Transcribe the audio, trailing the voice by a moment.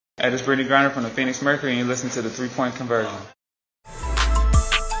Hey, this is Brittney Griner from the Phoenix Mercury, and you listen to the 3-Point Conversion.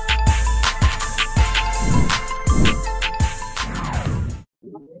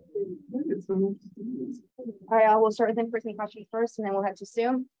 All right, we'll start with in-person questions first, and then we'll head to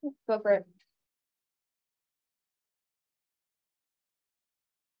Zoom. Go for it.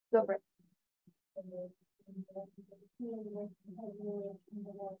 Go for it.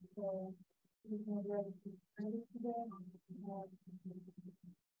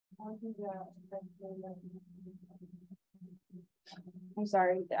 I'm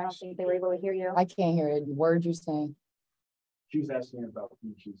sorry, I don't think they were able to hear you. I can't hear a word you're saying. She was asking about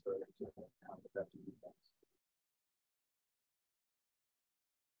who she's going to have.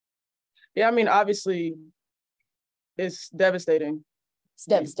 Yeah, I mean, obviously, it's devastating. It's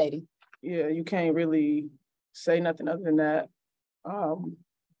devastating. Yeah, you can't really say nothing other than that.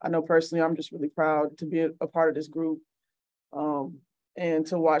 I know personally, I'm just really proud to be a part of this group and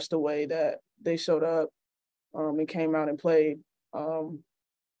to watch the way that they showed up and came out and played.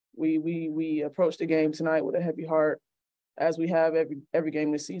 We approached the game tonight with a heavy heart, as we have every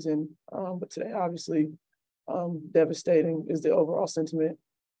game this season. But today, obviously, devastating is the overall sentiment.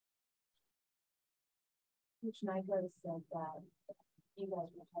 Coach Nygaard said that you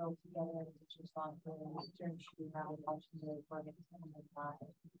guys were held together and it's responsible during shooting around watching the target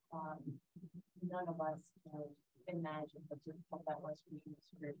none of us imagine what difficult that was for you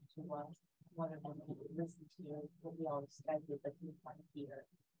to watch one of them listen to what we all expected, but you can't hear.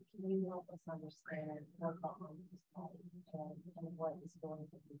 Can you help us understand what the home is like and what is going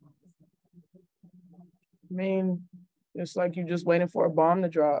on? I mean, it's like you're just waiting for a bomb to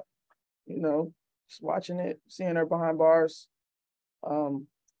drop, just watching it, seeing her behind bars.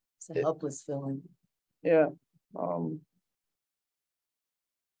 It's a helpless feeling. Yeah.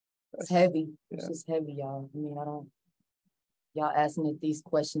 It's heavy. Yeah. It's just heavy, y'all. I mean, y'all asking if these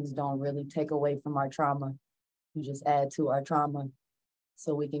questions don't really take away from our trauma. You just add to our trauma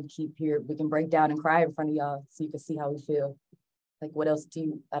so we can we can break down and cry in front of y'all so you can see how we feel. Like, what else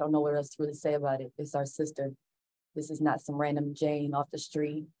I don't know what else to really say about it. It's our sister. This is not some random Jane off the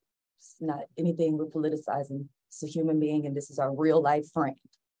street. It's not anything we're politicizing. It's a human being, and this is our real life friend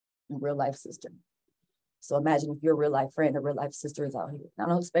and real life sister. So imagine if your real life friend or real life sister is out here. I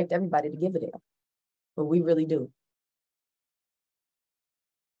don't expect everybody to give a damn, but we really do.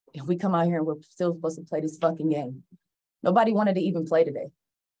 If we come out here and we're still supposed to play this fucking game, nobody wanted to even play today.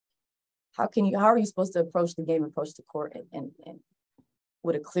 How are you supposed to approach the game, approach the court and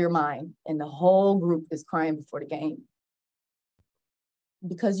with a clear mind, and the whole group is crying before the game?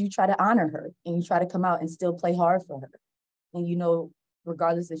 Because you try to honor her and you try to come out and still play hard for her. And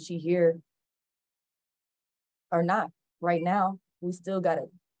regardless if she here or not, right now, we still gotta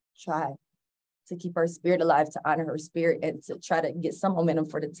try to keep her spirit alive, to honor her spirit, and to try to get some momentum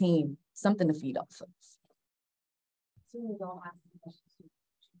for the team, something to feed off of. So we don't ask the questions to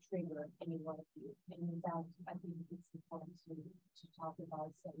trigger any one of you. And I think it's important to talk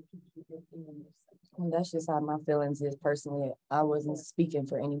about so we can keep it in yourself. And that's just how my feelings is personally. I wasn't speaking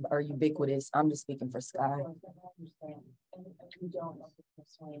for any or ubiquitous. I'm just speaking for Sky. I understand. And we don't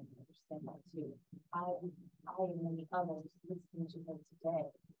personally understand that too. I and many others listening to her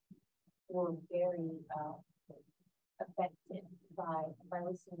today were very affected by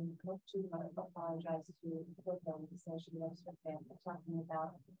listening to her apologize to her family, say she loves her family, talking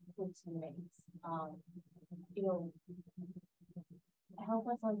about her teammates. Help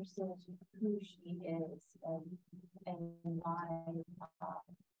us understand who she is and why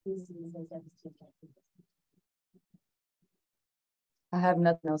this is as devastating. I have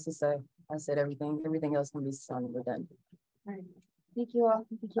nothing else to say. I said everything. Everything else can be said. We're done. All right. Thank you all.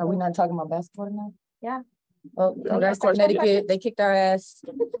 Are we not talking about basketball tonight? Yeah. Well, congrats to Connecticut. They kicked our ass.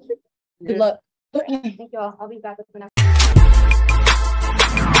 Good luck. Thank you all. I'll be back with the next.